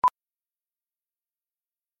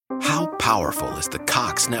powerful is the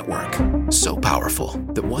Cox network. So powerful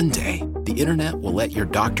that one day, the internet will let your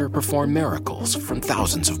doctor perform miracles from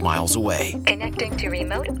thousands of miles away. Connecting to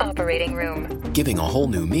remote operating room. Giving a whole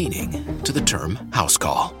new meaning to the term house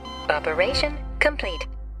call. Operation complete.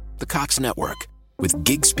 The Cox network. With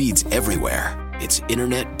gig speeds everywhere, it's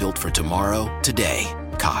internet built for tomorrow, today.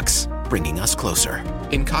 Cox, bringing us closer.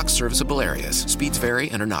 In Cox serviceable areas, speeds vary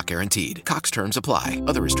and are not guaranteed. Cox terms apply.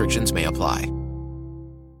 Other restrictions may apply.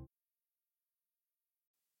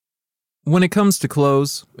 When it comes to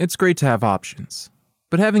clothes, it's great to have options.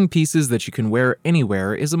 But having pieces that you can wear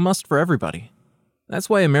anywhere is a must for everybody. That's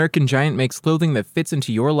why American Giant makes clothing that fits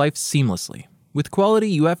into your life seamlessly, with quality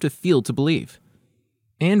you have to feel to believe.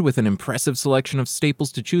 And with an impressive selection of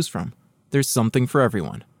staples to choose from, there's something for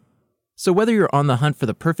everyone. So whether you're on the hunt for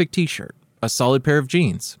the perfect t-shirt, a solid pair of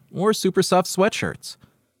jeans, or super soft sweatshirts,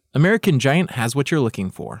 American Giant has what you're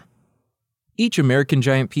looking for. Each American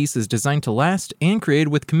Giant piece is designed to last and created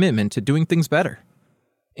with commitment to doing things better.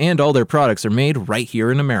 And all their products are made right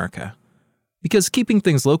here in America. Because keeping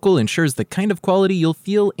things local ensures the kind of quality you'll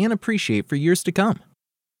feel and appreciate for years to come.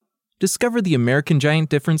 Discover the American Giant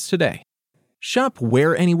difference today. Shop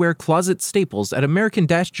Wear Anywhere closet staples at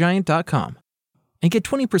american-giant.com and get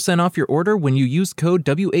 20% off your order when you use code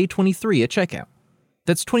WA23 at checkout.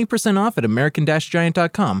 That's 20% off at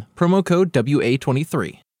american-giant.com, promo code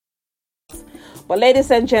WA23. But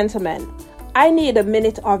ladies and gentlemen, I need a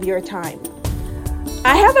minute of your time.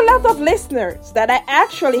 I have a lot of listeners that I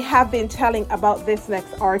actually have been telling about this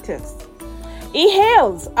next artist. He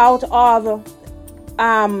hails out of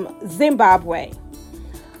Zimbabwe.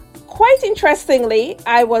 Quite interestingly,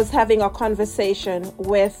 I was having a conversation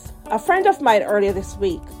with a friend of mine earlier this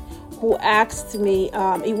week who asked me,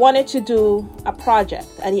 he wanted to do a project,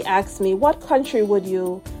 and he asked me, what country would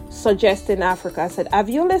you suggest in Africa? I said, have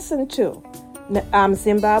you listened to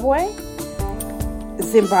Zimbabwe?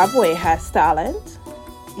 Zimbabwe has talent.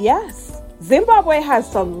 Yes, Zimbabwe has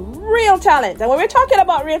some real talent. And when we're talking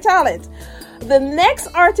about real talent, the next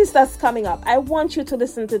artist that's coming up, I want you to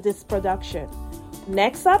listen to this production.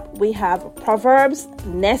 Next up, we have Proverbs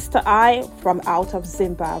Nesta I from out of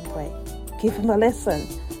Zimbabwe. Give him a listen.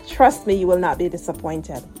 Trust me, you will not be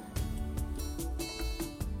disappointed.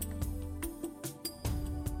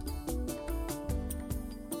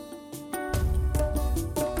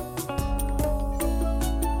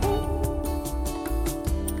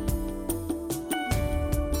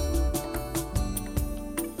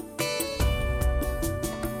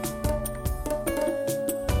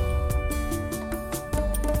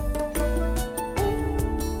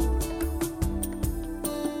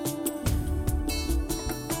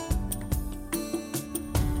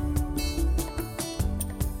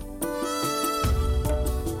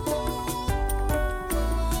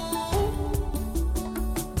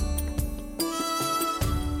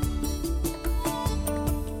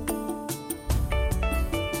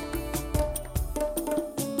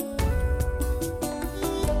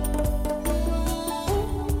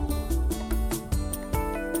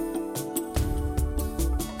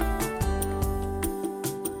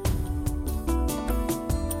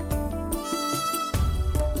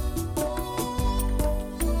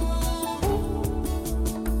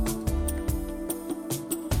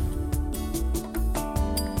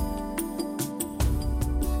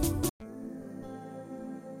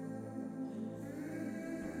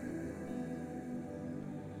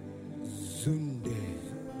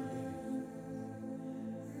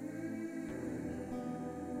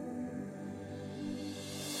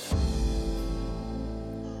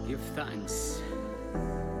 Give thanks.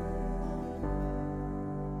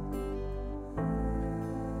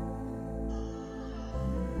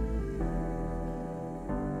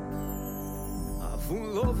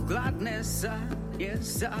 Full of gladness, yes,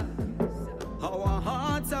 sir. Our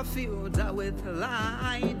hearts are filled with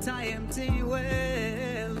light, our empty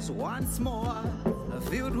wells once more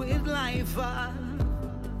filled with life.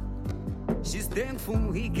 She's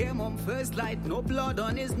thankful he came home first light, no blood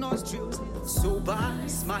on his nostrils. Sober,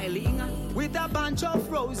 smiling, with a bunch of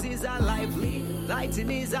roses, a lively light in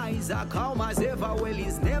his eyes, calm as ever. Well,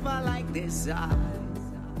 he's never like this.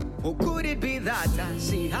 Or could it be that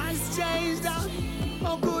she has changed?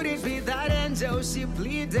 Or could it be that angel she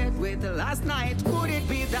pleaded with last night? Could it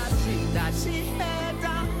be that she had?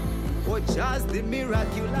 Or just the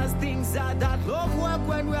miraculous things that love work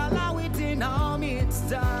when we allow it in our midst?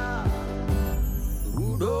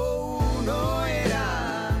 Rudo Unoera.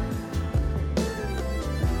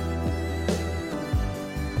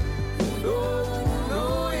 Rudo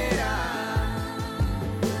Unoera.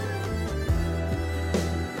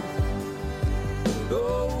 Rudo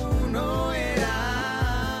Unoera.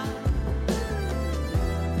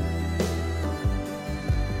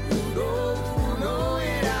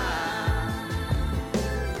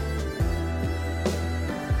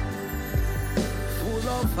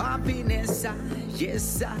 happiness. Yes,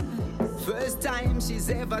 sir. First time she's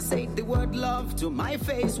ever said the word love to my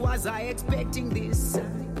face. Was I expecting this?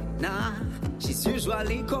 Nah, she's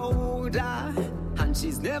usually colder, and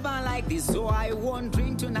she's never like this. So I won't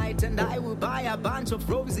drink tonight, and I will buy a bunch of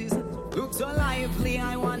roses. Look so lively,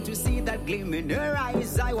 I want to see that gleam in her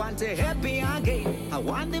eyes. I want her happy again. I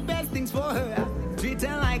want the best things for her. Treat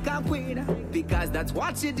her like a queen, because that's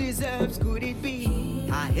what she deserves. Could it be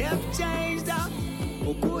I have changed her?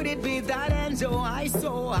 Or could it be that angel I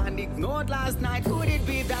saw and ignored last night? Could it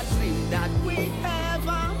be that dream that we have?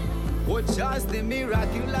 Or just the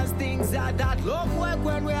miraculous things that love work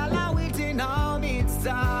when we allow it in our midst?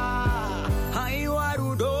 I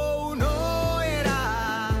Rudo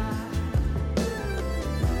Unoera.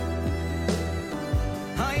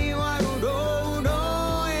 I Rudo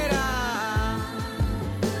Unoera.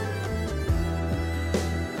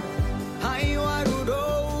 I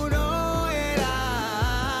Rudo Unoera.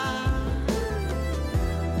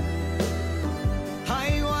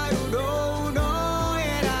 I Rudo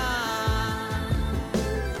Unoera.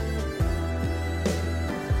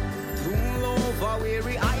 Through love our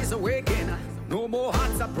weary eyes awaken. No more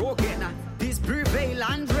hearts are broken. Peace prevail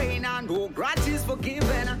and reign, and no grudge is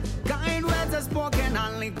forgiven. Kind words are spoken,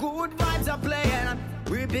 only good vibes are playing.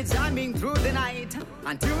 We'll be jamming through the night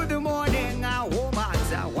until the morning. Oh,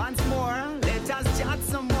 matter once more. Let us chat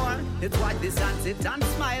some more. Let's watch the sunset and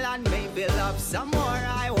smile and maybe love some more.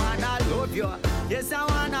 I wanna love you. Yes, I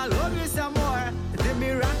wanna love you some more. The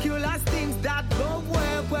miraculous things that love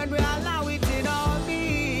work when we allow it in our midst.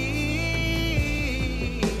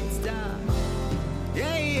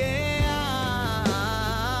 Yeah, yeah.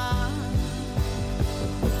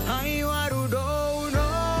 I Rudo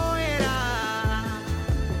Unoera.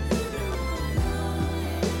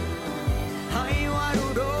 I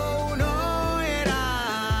Rudo Unoera.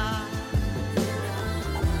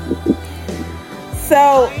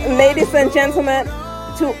 So, ladies and gentlemen,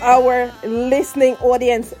 to our listening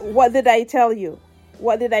audience, what did I tell you?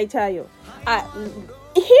 What did I tell you?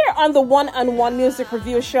 Here on the One-on-One Music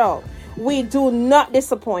Review Show, we do not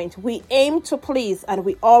disappoint. We aim to please, and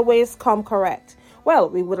we always come correct. Well,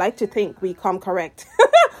 we would like to think we come correct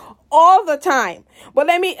all the time. But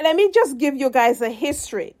let me just give you guys a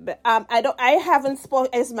history. I haven't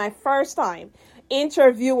spoken. It's my first time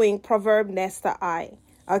interviewing Proverb Nesta I.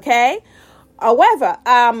 Okay. However,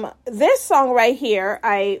 this song right here,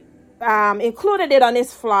 I included it on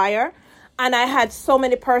his flyer, and I had so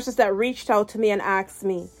many persons that reached out to me and asked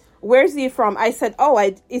me, "Where's he from?" I said,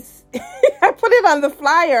 it's I put it on the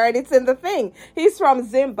flyer and it's in the thing. He's from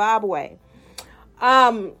Zimbabwe.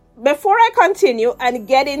 Before I continue and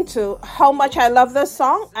get into how much I love this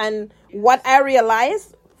song and what I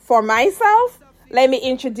realized for myself, let me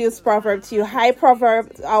introduce Proverb to you. Hi,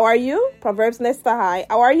 Proverb. How are you? Proverbs Nesta I.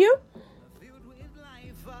 How are you?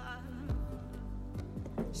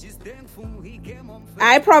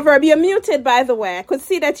 Hi, Proverb. You're muted, by the way. I could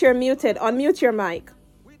see that you're muted. Unmute your mic.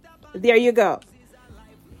 There you go.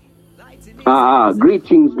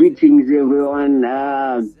 Greetings, everyone.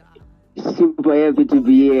 Super happy to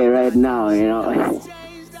be here right now,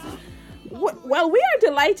 Well, we are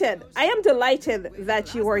delighted. I am delighted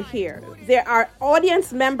that you are here. There are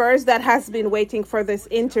audience members that has been waiting for this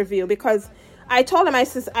interview because I told them, I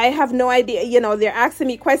said, I have no idea. They're asking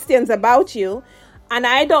me questions about you, and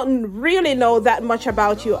I don't really know that much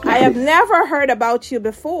about you. I have never heard about you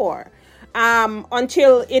before.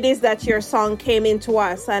 Until it is that your song came into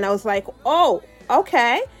us, and I was like, oh,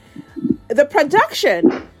 okay. The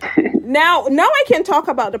production. Now I can talk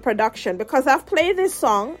about the production because I've played this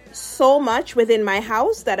song so much within my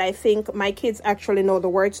house that I think my kids actually know the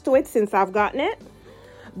words to it since I've gotten it.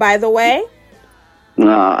 By the way,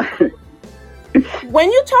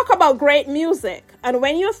 when you talk about great music and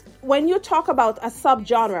when you talk about a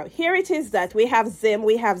subgenre, here it is that we have Zim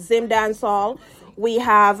dancehall. We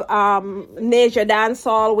have Naja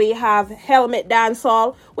dancehall, we have Helmet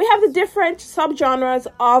dancehall, we have the different subgenres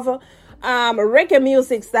of reggae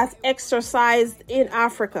music that's exercised in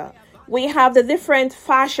Africa. We have the different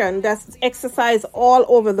fashion that's exercised all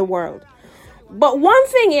over the world. But one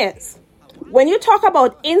thing is, when you talk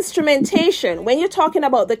about instrumentation, when you're talking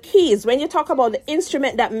about the keys, when you talk about the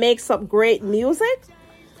instrument that makes up great music,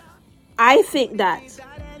 I think that,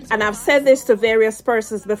 and I've said this to various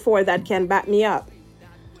persons before that can back me up,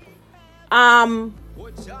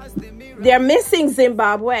 they're missing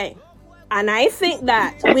Zimbabwe. And I think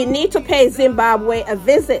that we need to pay Zimbabwe a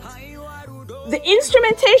visit. The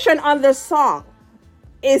instrumentation on this song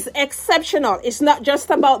is exceptional. It's not just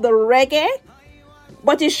about the reggae,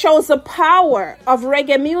 but it shows the power of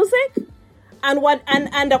reggae music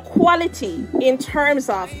and the quality in terms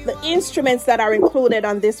of the instruments that are included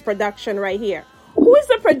on this production right here. Who is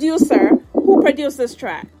the producer who produced this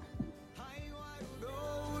track?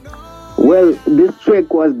 Well, this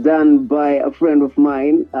track was done by a friend of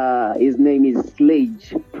mine. His name is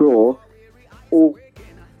Slage Pro or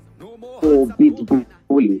Beat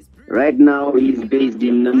Bully. Right now, he's based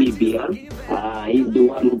in Namibia. He's the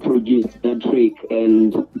one who produced that track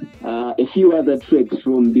and a few other tracks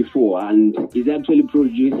from before. And he's actually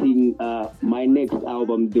producing my next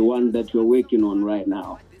album, the one that we're working on right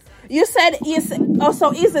now. You said he's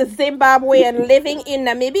also is a Zimbabwean living in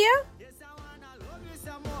Namibia?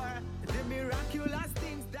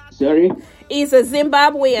 Sorry? Is a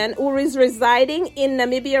Zimbabwean who is residing in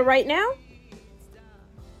Namibia right now?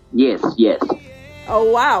 Yes. Oh,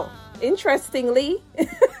 wow. Interestingly,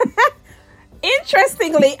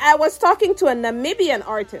 I was talking to a Namibian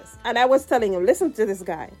artist and I was telling him, listen to this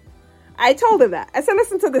guy. I told him that. I said,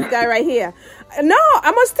 listen to this guy right here. No,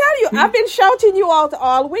 I must tell you, I've been shouting you out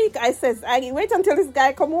all week. I said, wait until this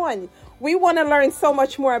guy come on. We want to learn so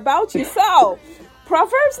much more about you. So,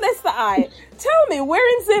 Proverbs Nesta I, tell me, where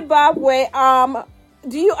in Zimbabwe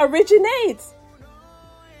do you originate?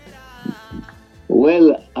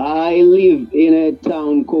 Well, I live in a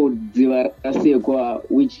town called Zimbabwe,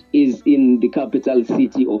 which is in the capital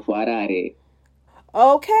city of Harare.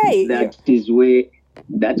 Okay. That is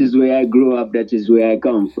where I grew up. That is where I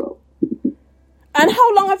come from. And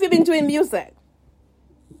how long have you been doing music?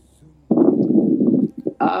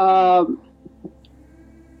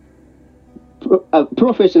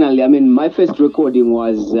 Professionally, I mean, my first recording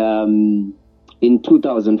was in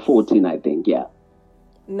 2014, I think. Yeah.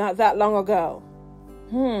 Not that long ago.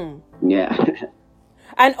 Yeah.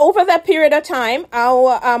 And over that period of time,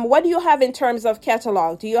 what do you have in terms of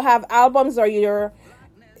catalog? Do you have albums or you're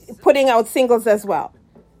putting out singles as well?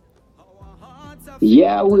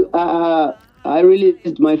 Yeah, I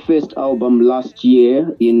released my first album last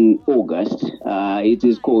year in August. It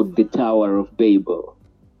is called The Tower of Babel.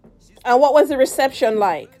 And what was the reception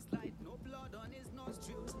like?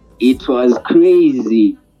 It was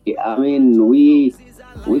crazy. I mean, we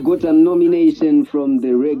got a nomination from the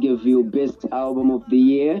Reggae Best Album of the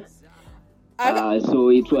Year. So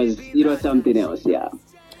it was something else, yeah.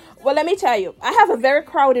 Well, let me tell you, I have a very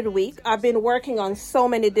crowded week. I've been working on so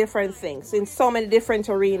many different things in so many different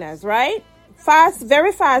arenas, right?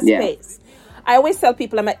 Very fast pace. I always tell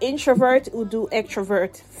people I'm an introvert who do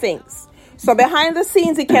extrovert things. So behind the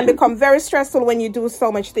scenes, it can become very stressful when you do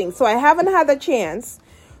so much things. So I haven't had the chance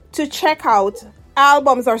to check out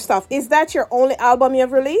albums or stuff. Is that your only album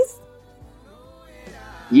you've released?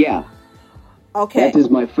 Yeah. Okay. That is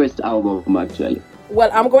my first album, actually. Well,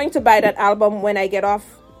 I'm going to buy that album when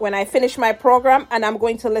I finish my program, and I'm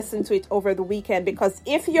going to listen to it over the weekend, because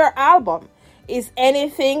if your album is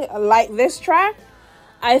anything like this track,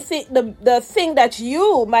 I think the thing that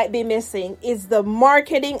you might be missing is the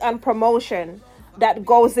marketing and promotion that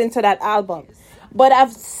goes into that album. But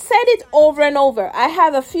I've said it over and over. I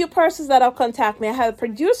have a few persons that have contacted me. I have a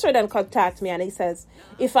producer that contact me, and he says,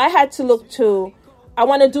 if I had to I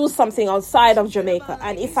want to do something outside of Jamaica,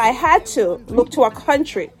 and if I had to look to a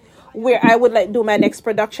country where I would do my next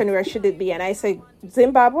production, where should it be? And I say,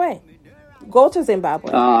 Zimbabwe. Go to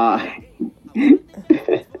Zimbabwe.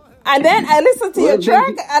 And then I listened to your track,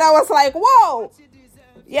 and I was like, whoa.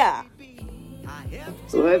 Yeah.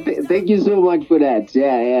 Well, thank you so much for that.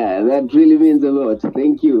 Yeah. That really means a lot.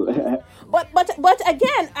 Thank you. But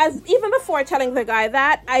again, as even before telling the guy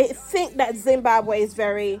that, I think that Zimbabwe is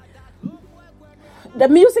the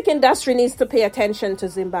music industry needs to pay attention to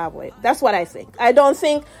Zimbabwe. That's what I think. I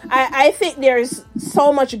think there's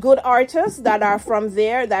so much good artists that are from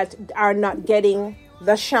there that are not getting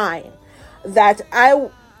the shine.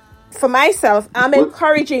 For myself, I'm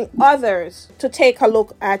encouraging others to take a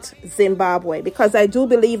look at Zimbabwe, because I do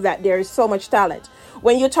believe that there is so much talent.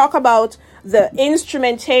 When you talk about the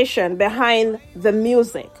instrumentation behind the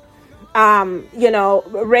music,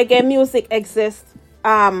 reggae music exists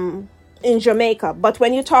in Jamaica. But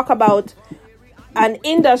when you talk about an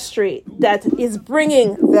industry that is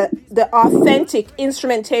bringing the authentic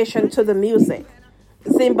instrumentation to the music,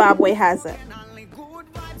 Zimbabwe has it.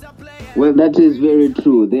 Well, that is very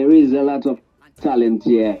true. There is a lot of talent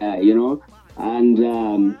here, and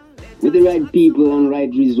with the right people and right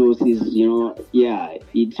resources,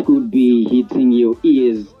 it could be hitting your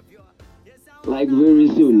ears like very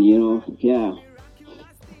soon, yeah.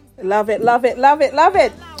 Love it.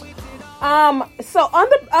 So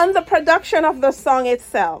on the production of the song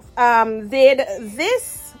itself, did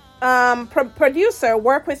this producer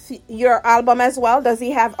work with your album as well? Does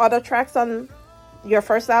he have other tracks on your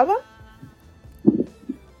first album?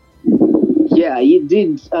 Yeah, he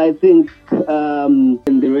did. I think,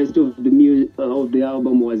 and the rest of the of the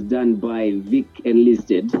album was done by Vic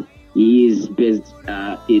Enlisted. He is based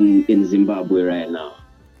in Zimbabwe right now.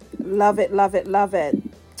 Love it, love it, love it.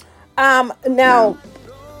 Now,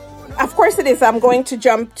 of course it is. I'm going to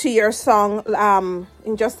jump to your song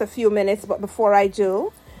in just a few minutes, but before I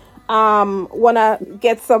do, wanna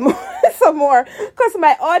get some some more, because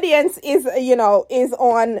my audience is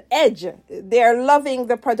on edge. They're loving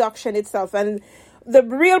the production itself, and the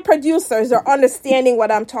real producers are understanding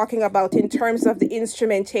what I'm talking about in terms of the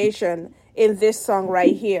instrumentation in this song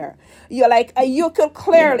right here. You could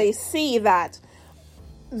clearly see that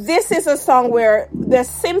this is a song where the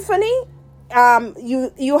symphony,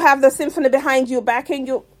 you have the symphony behind you, backing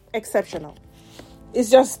you, exceptional. It's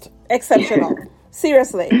just exceptional.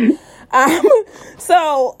 Seriously.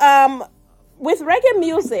 With reggae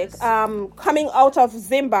music coming out of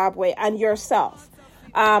Zimbabwe and yourself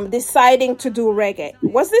deciding to do reggae,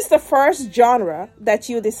 was this the first genre that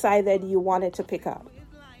you decided you wanted to pick up?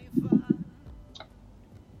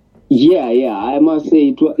 Yeah, I must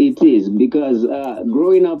say it is, because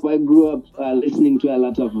growing up, I grew up listening to a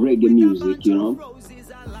lot of reggae music,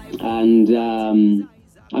 and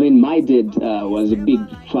my dad was a big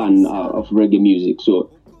fan of reggae music, so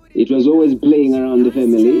it was always playing around the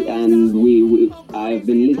family, and I've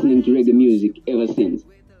been listening to reggae music ever since.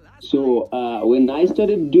 So when I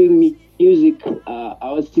started doing music, I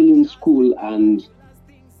was still in school, and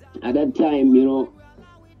at that time,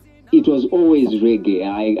 it was always reggae.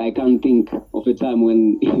 I can't think of a time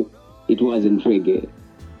when it wasn't reggae.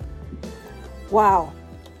 Wow.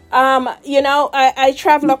 I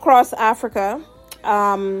travel across Africa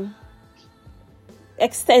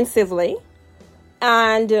extensively.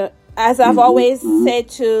 And as I've always said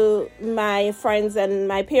to my friends and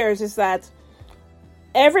my peers, is that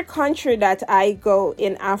every country that I go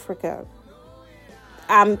in Africa,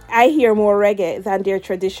 I hear more reggae than their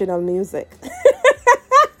traditional music.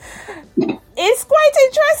 It's quite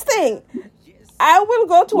interesting. I will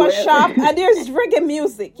go to a shop and there's reggae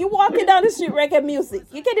music. You walking down the street, reggae music.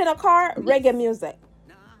 You get in a car, reggae music.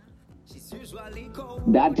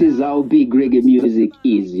 That is how big reggae music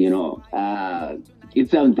is,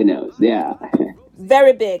 it's something else, yeah.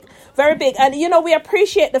 Very big, very big. And, we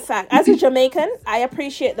appreciate the fact, as a Jamaican, I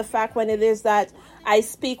appreciate the fact when it is that I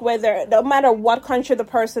speak no matter what country the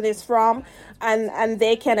person is from, and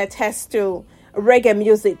they can attest to reggae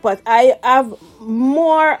music. But I have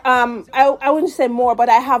more, I wouldn't say more, but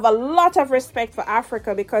I have a lot of respect for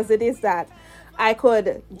Africa, because it is that I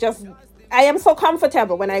am so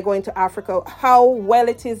comfortable when I go into Africa, how well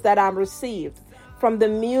it is that I'm received from the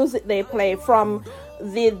music they play, from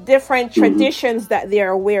the different traditions that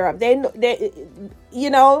they're aware of.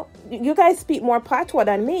 You guys speak more patois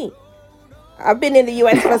than me. I've been in the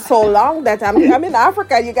U.S. for so long that I'm in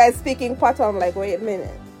Africa, you guys speaking patois. I'm like, wait a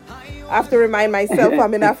minute. I have to remind myself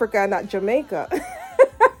I'm in Africa, not Jamaica.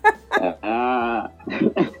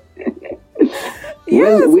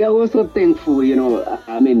 Yes. Well, we are also thankful,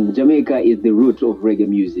 Jamaica is the root of reggae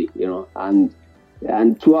music, and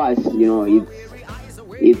to us,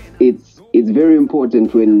 it's very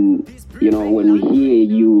important when we hear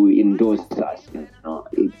you endorse us,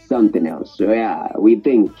 it's something else. So yeah, we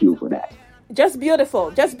thank you for that. Just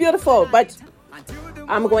beautiful. But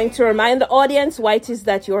I'm going to remind the audience why it is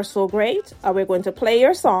that you're so great. We're going to play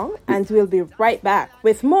your song, and we'll be right back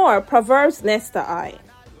with more Proverbs Nesta I.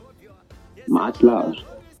 Much love.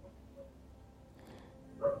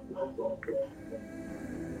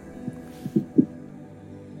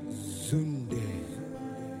 Sunday.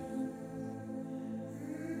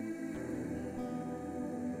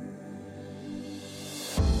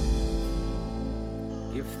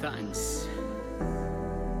 Give thanks.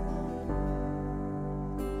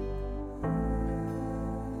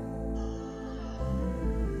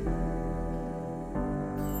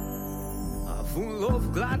 Full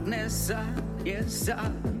of gladness, yes,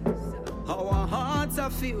 sir. Our hearts are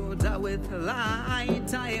filled with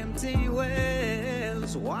light, empty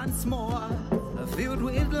wells once more, filled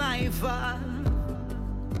with life.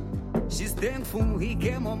 She's thankful he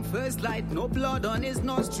came home first light, no blood on his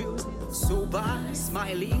nostrils, sober,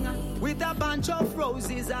 smiling, with a bunch of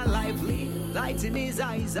roses, a lively light in his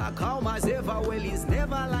eyes, calm as ever. Well, he's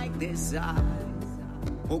never like this.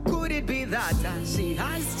 Or could it be that she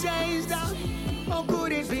has changed? Or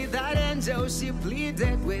could it be that angel she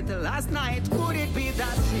pleaded with last night? Could it be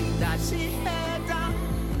that she had?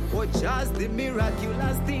 Or just the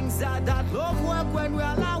miraculous things that love work when we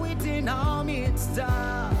allow it in our midst?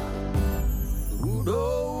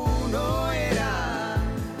 Rudo Unoera.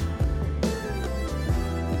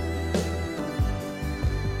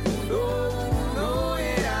 Rudo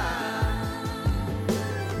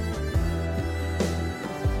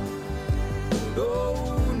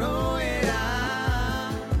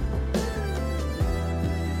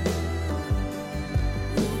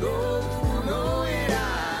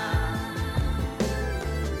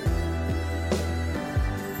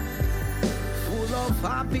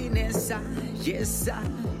happiness, yes,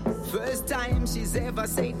 first time she's ever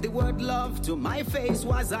said the word love to my face.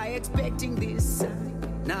 Was I expecting this?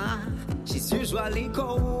 Nah, she's usually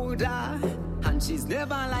colder, and she's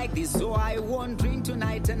never like this. So I won't drink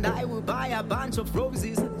tonight, and I will buy a bunch of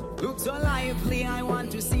roses. Look so lively, I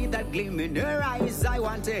want to see that gleam in her eyes. I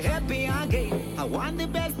want her happy again, I want the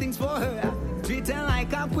best things for her. Treat her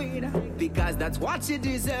like a queen, because that's what she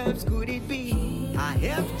deserves. Could it be I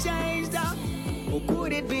have changed her? Or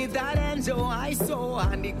could it be that angel I saw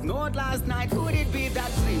and ignored last night? Could it be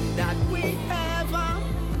that dream that we have?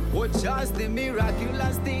 Or just the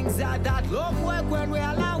miraculous things that love work when we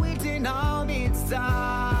allow it in our midst?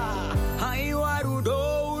 I want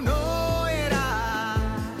Rudo Unoera.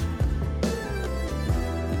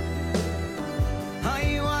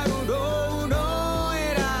 I want Rudo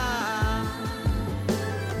Unoera.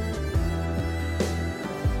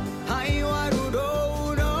 I want Rudo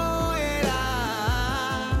Unoera.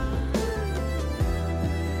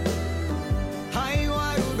 I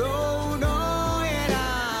want Rudo Unoera.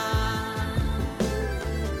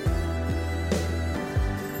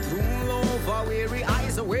 Through love, our weary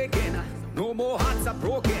eyes awaken. No more hearts are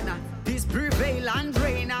broken. Peace prevail and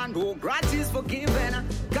reign, and no grudge is forgiven.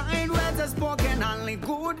 Kind words are spoken, only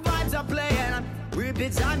good vibes are playing. We'll be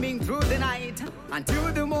jamming through the night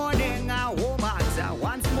until the morning. Our home hearts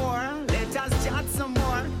once more. Let us chat some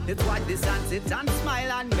more. Let's watch the sunset and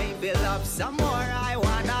smile and maybe love some more. I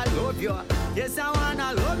wanna love you, yes, I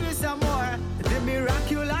wanna love you some more. The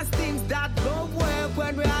miraculous things that love work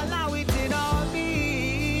when we allow it in our midst.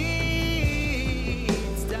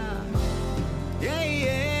 Yeah,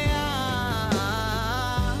 yeah.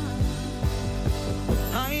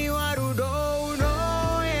 I want Rudo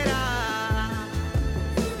Unoera.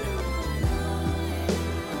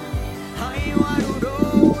 I want Rudo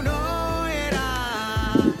Unoera.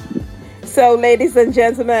 So, ladies and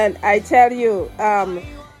gentlemen, I tell you,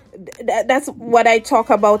 that's what I talk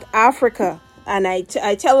about Africa, and I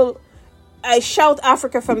shout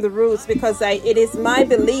Africa from the roots, because it is my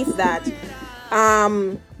belief that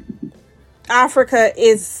Africa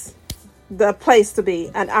is the place to be,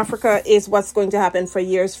 and Africa is what's going to happen for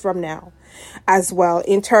years from now as well,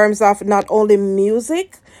 in terms of not only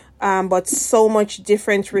music, but so much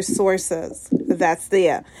different resources that's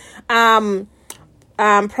there.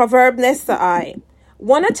 Proverb Nesta I.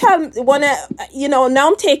 Now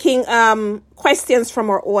I'm taking questions from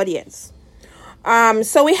our audience.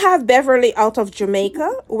 So we have Beverly out of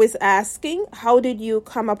Jamaica, who is asking, how did you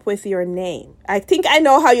come up with your name? I think I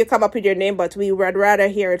know how you come up with your name, but we would rather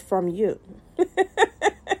hear it from you.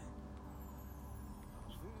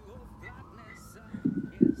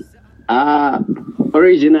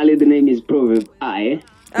 Originally, the name is Proverb I,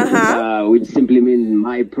 which simply means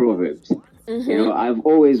my proverbs. Mm-hmm. You know, I've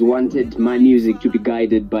always wanted my music to be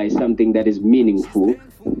guided by something that is meaningful,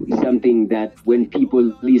 something that when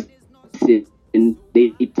people listen,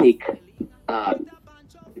 they take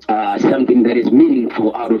something that is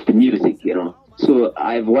meaningful out of the music, you know. So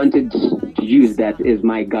I've wanted to use that as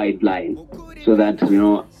my guideline, so that, you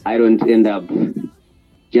know, I don't end up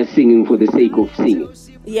just singing for the sake of singing.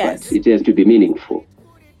 Yes. But it has to be meaningful.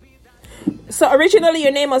 So originally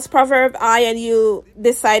your name was Proverb I, and you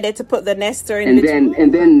decided to put the Nesta in between.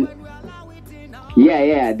 And then,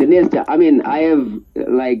 the Nesta. I mean, I have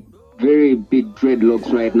like very big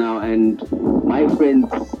dreadlocks right now, and my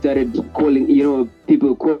friends started calling, you know,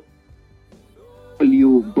 people call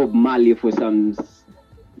you Bob Marley for some.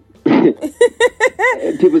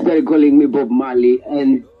 People started calling me Bob Marley,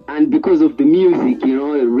 and because of the music, you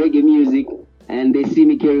know, reggae music. And they see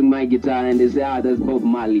me carrying my guitar and they say, that's Bob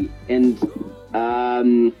Marley. And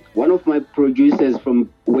one of my producers from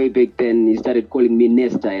way back then, he started calling me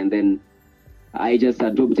Nesta. And then I just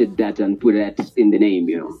adopted that and put that in the name,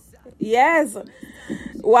 you know. Yes.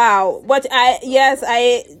 Wow. But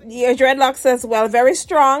your dreadlocks as well, very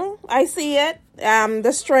strong. I see it.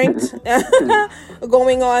 The strength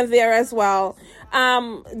going on there as well.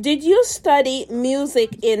 Did you study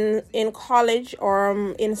music in college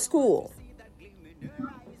or in school?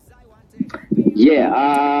 Yeah,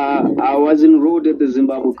 I was enrolled at the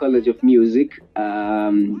Zimbabwe College of Music.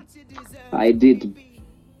 I did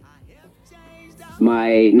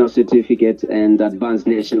my certificate and advanced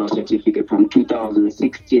national certificate from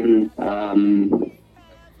 2016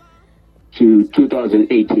 to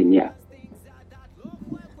 2018, yeah.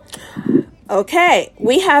 Okay,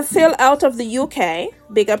 we have Phil out of the UK.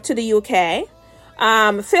 Big up to the UK.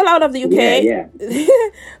 Phil out of the UK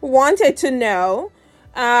wanted to know,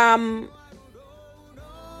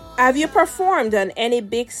 have you performed on any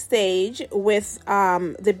big stage with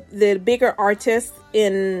the bigger artists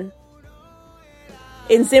in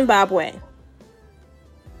in Zimbabwe?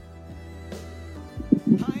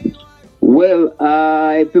 Well,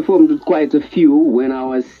 I performed quite a few when I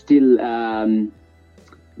was still in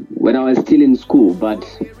school, but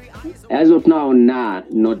as of now,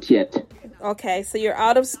 not yet. Okay, so you're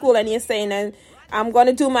out of school and you're saying, and I'm going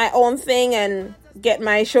to do my own thing and get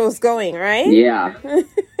my shows going, right? Yeah.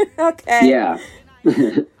 Okay. Yeah.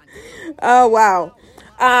 Oh, wow.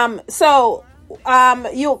 So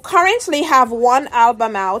you currently have one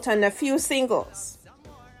album out and a few singles.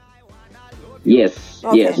 Yes.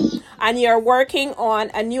 Okay. Yes. And you're working on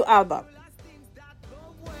a new album.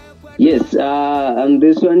 Yes. And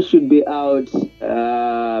this one should be out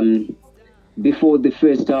before the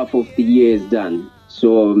first half of the year is done.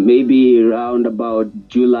 So maybe around about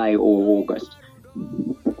July or August.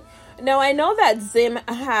 Now, I know that Zim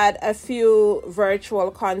had a few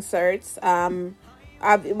virtual concerts.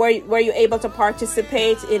 Were you able to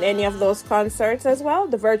participate in any of those concerts as well,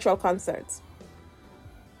 the virtual concerts?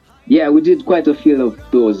 Yeah, we did quite a few of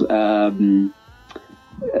those.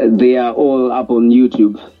 They are all up on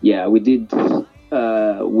YouTube. Yeah, we did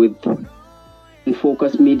with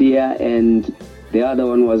Focus Media, and the other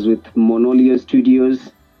one was with Monolio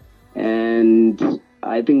Studios, and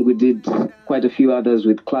I think we did quite a few others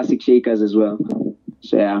with Classic Shakers as well.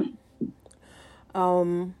 So yeah.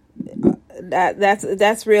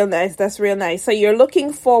 That's real nice. That's real nice. So you're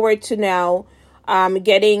looking forward to now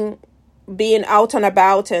being out and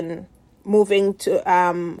about and moving to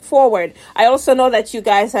forward. I also know that you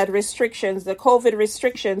guys had restrictions, the COVID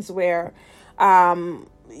restrictions, where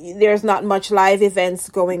there's not much live events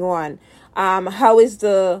going on. How is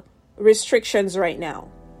the restrictions right now?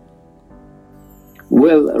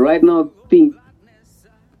 Well, right now things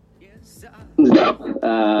up.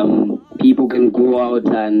 People can go out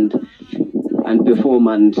and perform,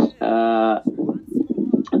 and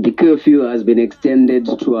the curfew has been extended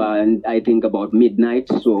to I think about midnight.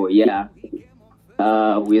 So yeah,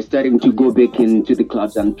 we're starting to go back into the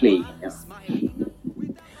clubs and play. Yeah.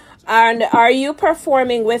 And are you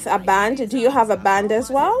performing with a band? Do you have a band as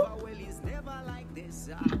well?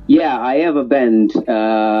 Yeah, I have a band,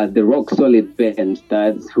 the Rock Solid Band.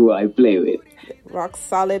 That's who I play with. Rock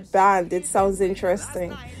Solid Band. It sounds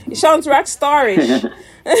interesting. It sounds rock starish.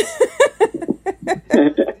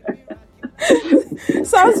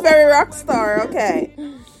 Sounds very rock star. Okay.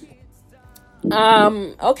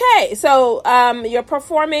 Okay. So you're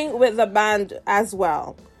performing with the band as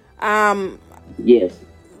well. Yes.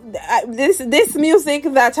 This music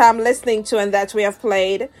that I'm listening to and that we have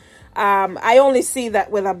played, I only see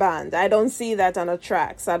that with a band. I don't see that on the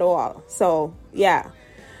tracks at all. So yeah.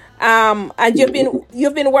 And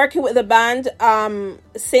you've been working with the band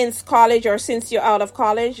since college, or since you're out of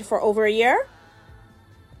college, for over a year?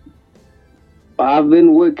 I've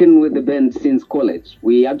been working with the band since college.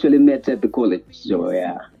 We actually met at the college, so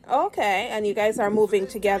yeah. Okay, and you guys are moving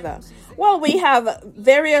together. Well, we have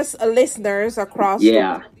various listeners across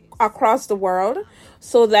the world.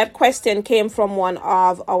 So that question came from one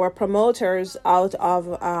of our promoters out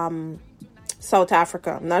of South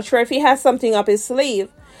Africa. I'm not sure if he has something up his sleeve,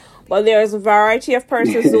 but there's a variety of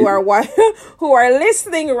persons who are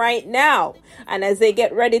listening right now. And as they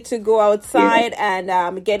get ready to go outside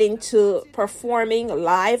and get into performing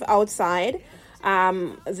live outside,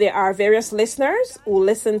 there are various listeners who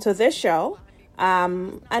listen to this show,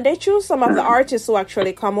 and they choose some of the artists who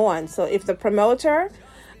actually come on. So if the promoter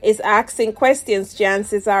is asking questions,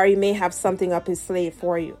 chances are he may have something up his sleeve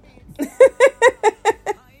for you.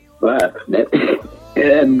 Wow, that's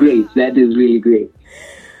great. That is really great.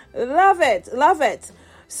 Love it.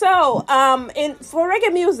 So, for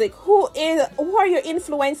reggae music, who are your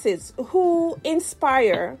influences? Who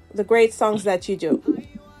inspire the great songs that you do?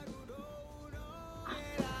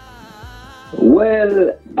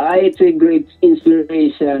 Well, I take great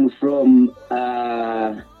inspiration from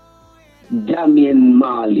Damian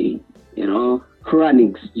Marley,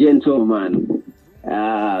 Chronix, Gentleman,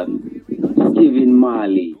 Stephen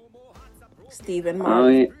Marley.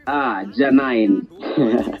 Janine.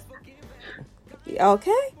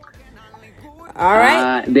 Okay. All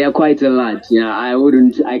right. There are quite a lot.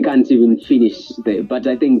 I can't even finish there, but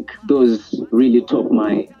I think those really top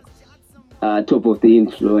of the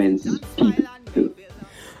influence people.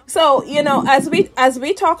 So, as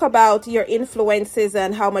we talk about your influences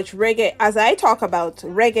and how much reggae, as I talk about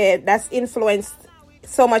reggae, that's influenced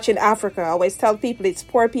so much in Africa. I always tell people it's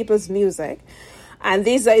poor people's music. And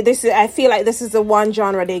I feel like this is the one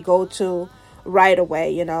genre they go to right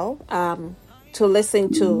away, to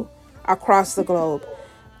listen to across the globe.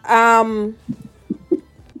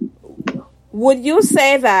 Would you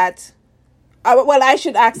say that well, I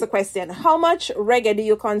should ask the question. How much reggae do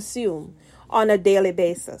you consume on a daily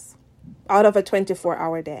basis out of a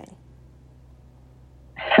 24-hour day?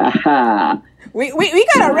 we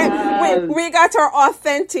got our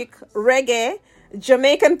authentic reggae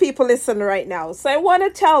Jamaican people listening right now. So I want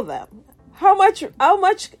to tell them, how much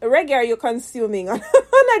reggae are you consuming on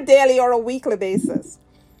a daily or a weekly basis?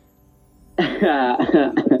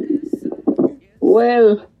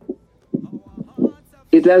 Well,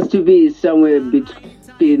 it has to be somewhere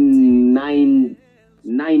between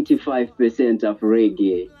 95% of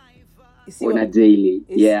reggae on a daily.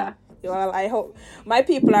 Yeah. Well, I hope my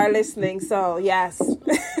people are listening. So yes.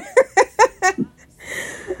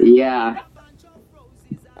 Yeah.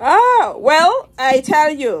 Oh, well, I tell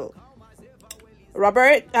you,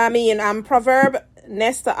 Proverb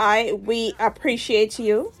Nesta I, we appreciate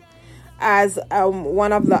you as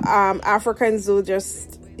one of the Africans who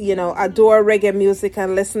just, adore reggae music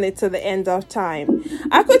and listen it to the end of time.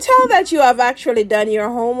 I could tell that you have actually done your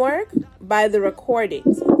homework by the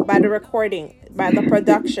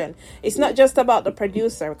production. It's not just about the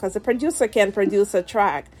producer, because the producer can produce a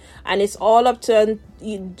track, and it's all up to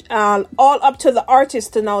the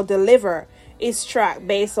artist to now deliver his track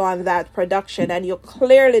based on that production, and you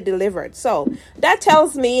clearly delivered. So that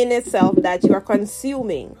tells me in itself that you are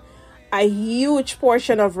consuming a huge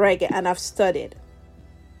portion of reggae and have studied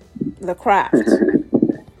the craft.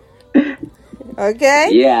 Okay?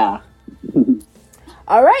 Yeah.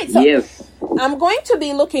 All right. So yes. I'm going to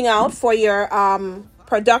be looking out for your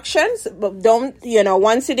productions, but don't,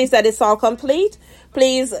 once it is that it's all complete,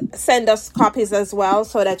 please send us copies as well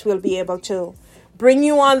so that we'll be able to bring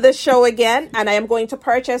you on the show again. And I am going to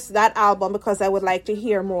purchase that album because I would like to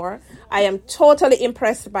hear more. I am totally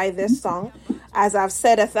impressed by this song. As I've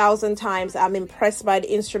said 1,000 times, I'm impressed by the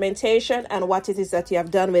instrumentation and what it is that you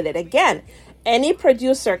have done with it. Again, any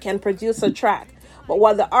producer can produce a track, but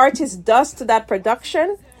what the artist does to that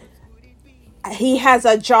production, he has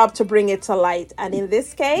a job to bring it to light. And in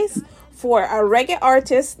this case, for a reggae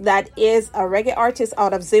artist that is a reggae artist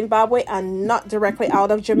out of Zimbabwe and not directly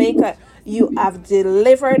out of Jamaica, you have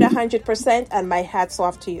delivered 100%, and my hat's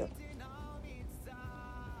off to you.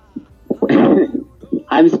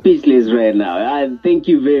 I'm speechless right now. Thank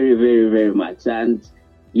you very, very, very much. And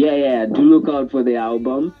do look out for the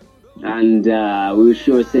album, and we'll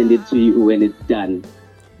sure send it to you when it's done.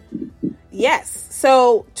 Yes.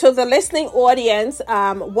 So to the listening audience,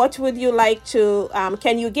 what would you like to,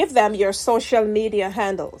 can you give them your social media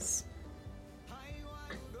handles?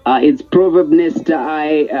 It's Proverb Nesta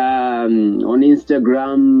I on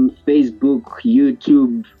Instagram, Facebook,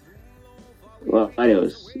 YouTube. What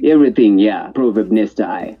else? Everything, yeah. Proverb Nesta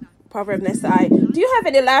I. Proverb Nesta I. Do you have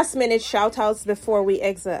any last minute shout outs before we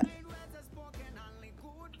exit?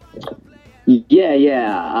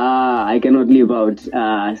 Yeah. I cannot leave out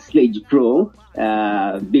Sledge Pro.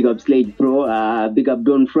 Big up Sledge Pro. Big up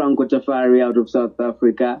Don Franco Tafari out of South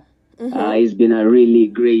Africa. Mm-hmm. He's been a really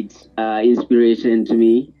great inspiration to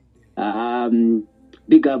me.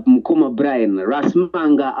 Big up Mkoma Brian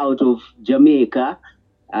Rasmanga out of Jamaica.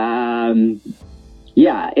 And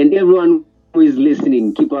everyone who is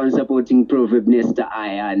listening, keep on supporting Proverb Nesta I,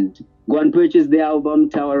 and go and purchase the album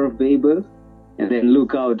Tower of Babel, and then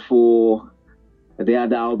look out for the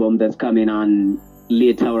other album that's coming on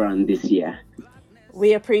later on this year.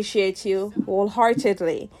 We appreciate you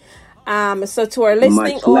wholeheartedly. So to our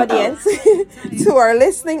listening audience,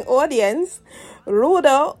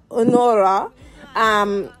 Rudo Unoera,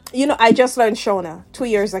 I just learned Shona 2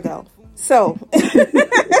 years ago. So,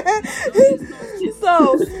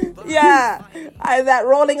 that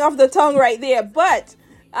rolling off the tongue right there. But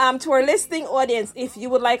to our listening audience, if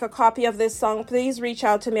you would like a copy of this song, please reach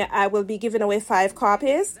out to me. I will be giving away 5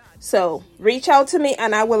 copies. So reach out to me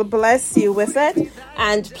and I will bless you with it.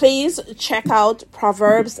 And please check out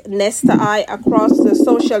Proverbs Nesta I across the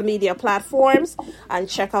social media platforms, and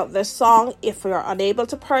check out the song if you're unable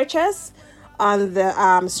to purchase on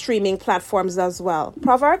the streaming platforms as well.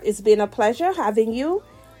 Proverb, it's been a pleasure having you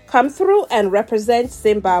come through and represent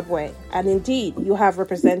Zimbabwe. And indeed, you have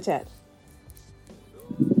represented.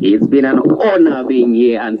 It's been an honor being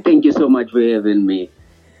here, and thank you so much for having me.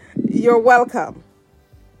 You're welcome.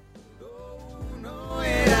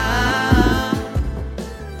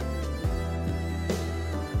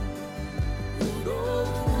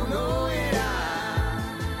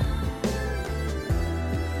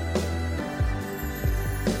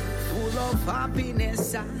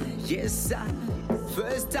 Happiness, yes,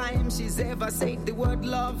 first time she's ever said the word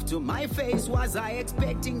love to my face. Was I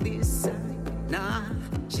expecting this? Nah,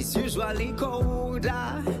 she's usually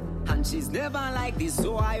colder. And she's never like this,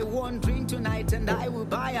 so I won't drink tonight, and I will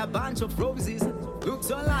buy a bunch of roses. Look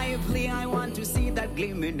so lively, I want to see that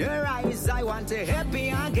gleam in her eyes. I want her happy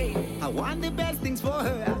again, I want the best things for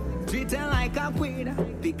her. Treat her like a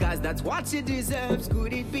queen, because that's what she deserves.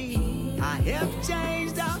 Could it be I have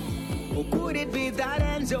changed her? Or could it be that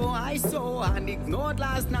angel I saw and ignored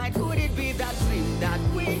last night? Could it be that dream that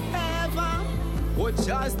we have? Or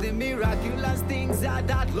just the miraculous things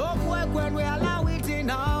that love work when we allow it in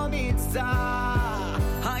our midst?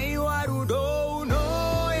 I want Rudo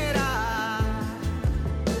Unoera.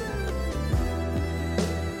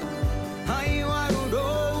 I want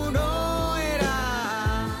Rudo Unoera.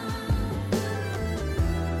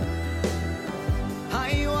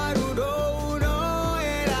 I want Rudo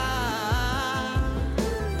Unoera.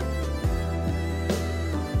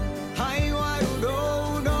 I want Rudo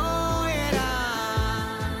Unoera.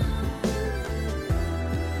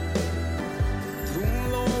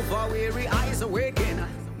 Through love, our weary eyes awaken.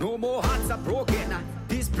 No more hearts are broken.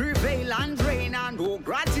 Peace prevail and reign, and no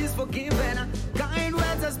grudge is forgiven. Kind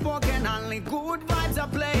words are spoken, only good vibes are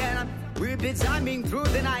playing. We'll be jamming through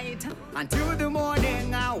the night until the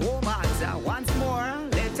morning. Warm hearts once more.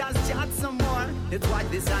 Let us chat some more. Let's watch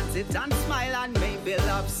the sunset and smile and maybe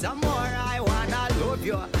love some more. I wanna love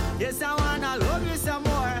you. Yes, I wanna love you some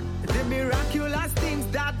more. The miraculous things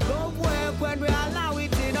that love work when we allow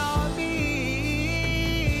it in our midst.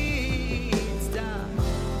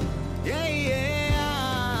 Yeah, yeah.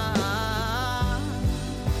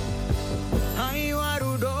 I want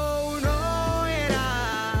Rudo Unoera.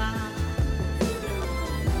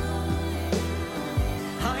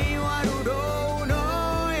 I want Rudo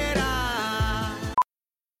Unoera.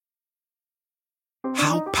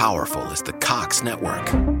 How powerful is the Cox network?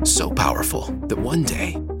 So powerful that one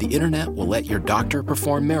day the internet will let your doctor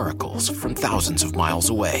perform miracles from thousands of miles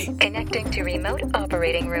away, Connecting to remote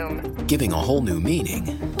operating room. giving a whole new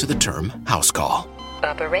meaning to the term house call.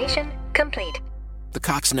 Operation complete. The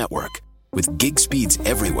Cox network, with gig speeds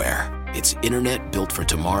everywhere. It's internet built for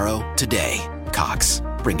tomorrow, today. Cox,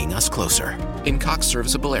 bringing us closer. In Cox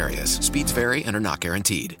serviceable areas, speeds vary and are not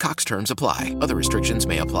guaranteed. Cox terms apply. Other restrictions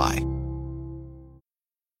may apply.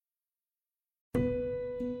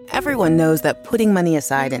 Everyone knows that putting money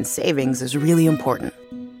aside in savings is really important.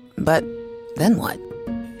 But then what?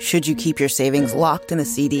 Should you keep your savings locked in a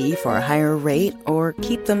CD for a higher rate or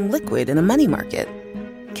keep them liquid in a money market?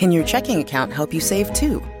 Can your checking account help you save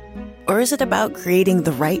too? Or is it about creating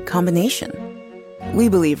the right combination? We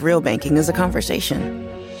believe real banking is a conversation.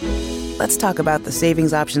 Let's talk about the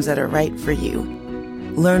savings options that are right for you.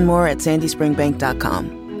 Learn more at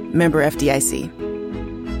sandyspringbank.com. Member FDIC.